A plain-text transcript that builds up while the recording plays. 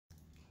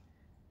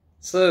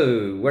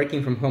So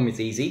working from home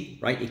is easy,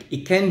 right?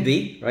 It can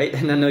be, right?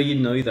 And I know you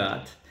know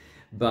that,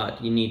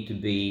 but you need to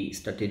be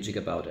strategic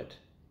about it.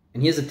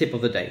 And here's a tip of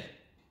the day.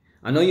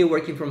 I know you're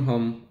working from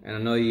home and I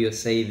know you're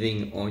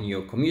saving on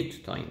your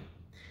commute time.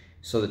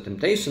 So the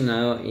temptation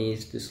now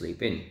is to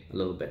sleep in a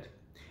little bit.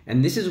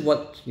 And this is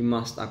what you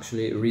must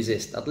actually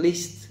resist, at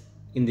least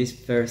in this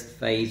first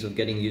phase of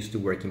getting used to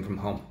working from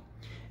home.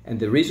 And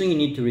the reason you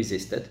need to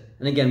resist it,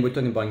 and again, we're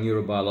talking about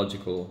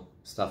neurobiological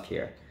stuff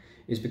here,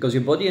 is because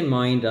your body and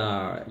mind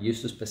are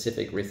used to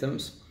specific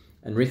rhythms,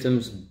 and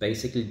rhythms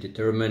basically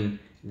determine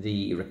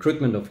the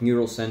recruitment of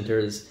neural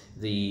centers,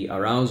 the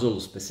arousal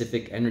of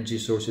specific energy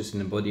sources in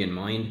the body and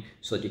mind,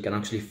 so that you can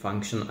actually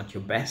function at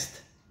your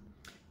best.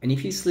 And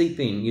if you sleep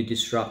in, you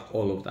disrupt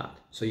all of that.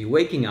 So you're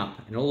waking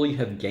up, and although you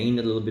have gained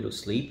a little bit of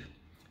sleep,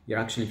 you're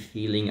actually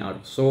feeling out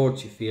of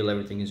sorts, you feel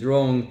everything is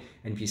wrong,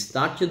 and if you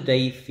start your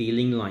day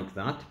feeling like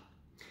that,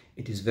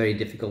 it is very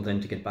difficult then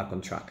to get back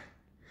on track.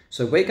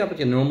 So wake up at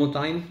your normal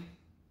time,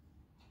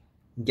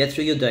 get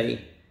through your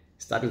day,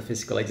 start with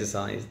physical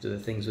exercise, do the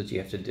things that you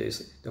have to do.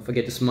 So don't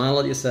forget to smile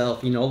at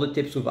yourself, all the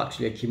tips we've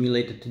actually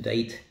accumulated to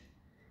date.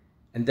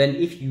 And then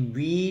if you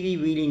really,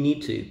 really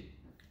need to,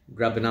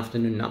 grab an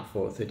afternoon nap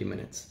for 30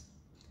 minutes,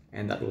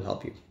 and that will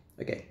help you.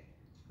 Okay,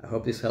 I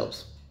hope this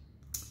helps.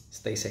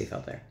 Stay safe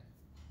out there.